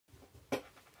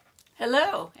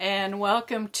Hello and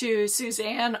welcome to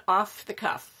Suzanne Off the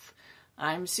Cuff.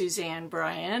 I'm Suzanne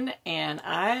Bryan and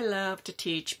I love to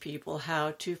teach people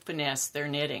how to finesse their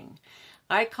knitting.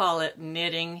 I call it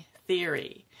knitting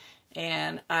theory,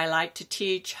 and I like to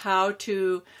teach how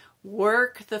to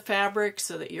work the fabric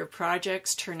so that your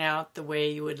projects turn out the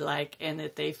way you would like and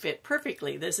that they fit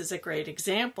perfectly. This is a great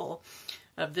example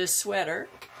of this sweater.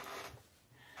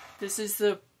 This is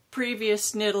the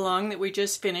previous knit along that we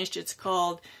just finished. It's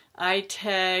called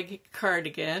I-Tag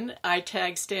cardigan.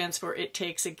 I-Tag stands for It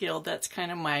Takes a Guild. That's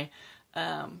kind of my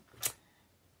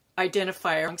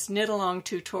identifier. Knit along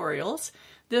tutorials.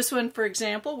 This one, for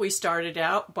example, we started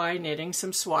out by knitting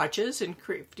some swatches and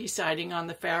deciding on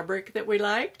the fabric that we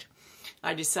liked.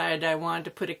 I decided I wanted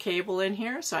to put a cable in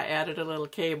here, so I added a little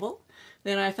cable.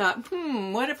 Then I thought,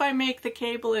 what if I make the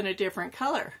cable in a different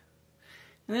color?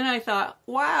 And then I thought,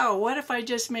 wow, what if I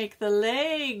just make the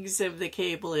legs of the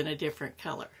cable in a different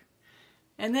color?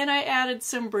 And then I added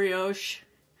some brioche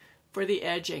for the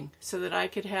edging so that I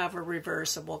could have a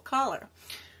reversible collar.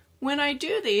 When I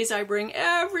do these, I bring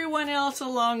everyone else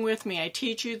along with me. I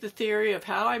teach you the theory of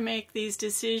how I make these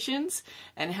decisions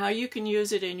and how you can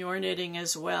use it in your knitting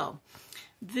as well.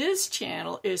 This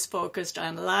channel is focused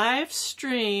on live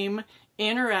stream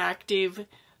interactive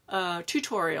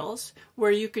tutorials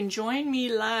where you can join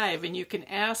me live and you can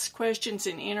ask questions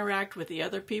and interact with the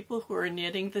other people who are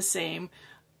knitting the same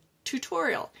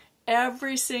tutorial.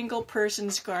 Every single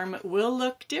person's garment will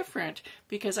look different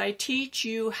because I teach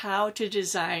you how to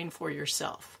design for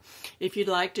yourself. If you'd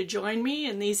like to join me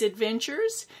in these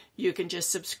adventures, you can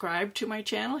just subscribe to my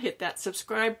channel, hit that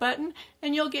subscribe button,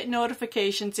 and you'll get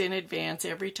notifications in advance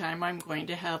every time I'm going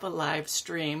to have a live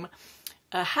stream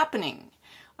happening.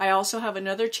 I also have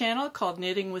another channel called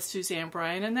Knitting with Suzanne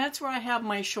Bryan, and that's where I have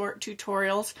my short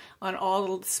tutorials on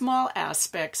all the small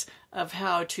aspects of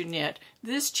how to knit.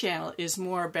 This channel is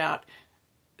more about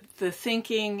the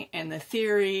thinking and the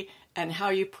theory and how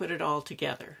you put it all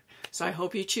together. So I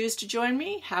hope you choose to join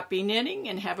me. Happy knitting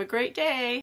and have a great day.